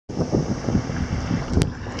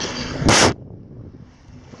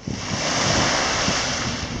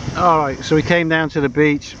Alright, so we came down to the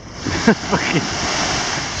beach.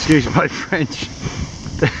 Excuse my French.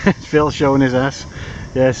 There's Phil showing his ass.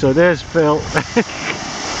 Yeah, so there's Phil.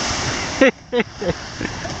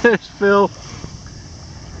 There's Phil.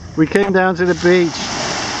 We came down to the beach.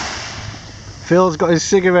 Phil's got his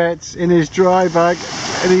cigarettes in his dry bag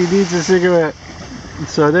and he needs a cigarette.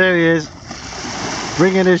 So there he is,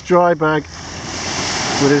 bringing his dry bag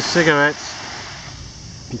with his cigarettes,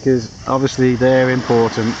 because obviously they're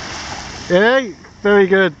important. Hey, very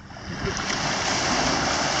good.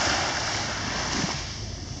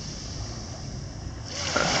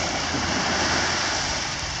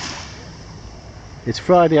 It's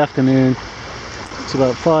Friday afternoon. It's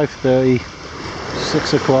about 5:30,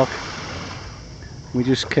 6 o'clock. We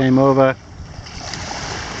just came over.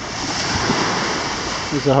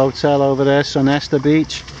 There's a hotel over there, Sonesta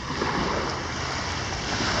Beach.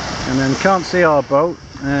 And then can't see our boat.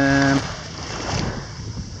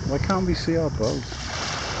 Why can't we see our boat?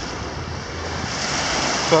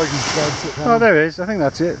 Oh, there it is. I think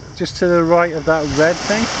that's it. Just to the right of that red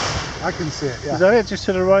thing. I can see it, yeah. Is that it? Just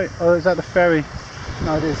to the right? Or is that the ferry?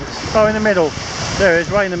 No, it is. Oh, in the middle. There it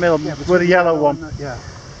is, right in the middle, Yeah, with the yellow one. Yeah.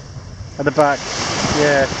 At the back.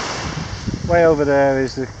 Yeah. Way over there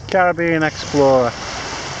is the Caribbean Explorer.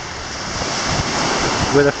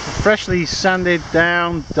 With a freshly sanded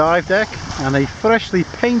down dive deck and a freshly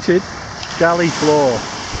painted galley floor.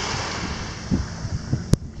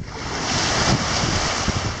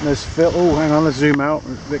 There's Phil. Oh, hang on, let's zoom out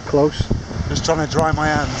a bit close. Just trying to dry my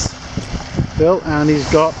hands. Phil, and he's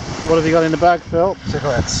got, what have you got in the bag, Phil?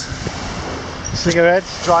 Cigarettes.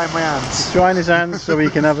 Cigarettes. Drying my hands. He's drying his hands so he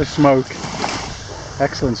can have a smoke.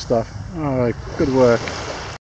 Excellent stuff. Alright, good work.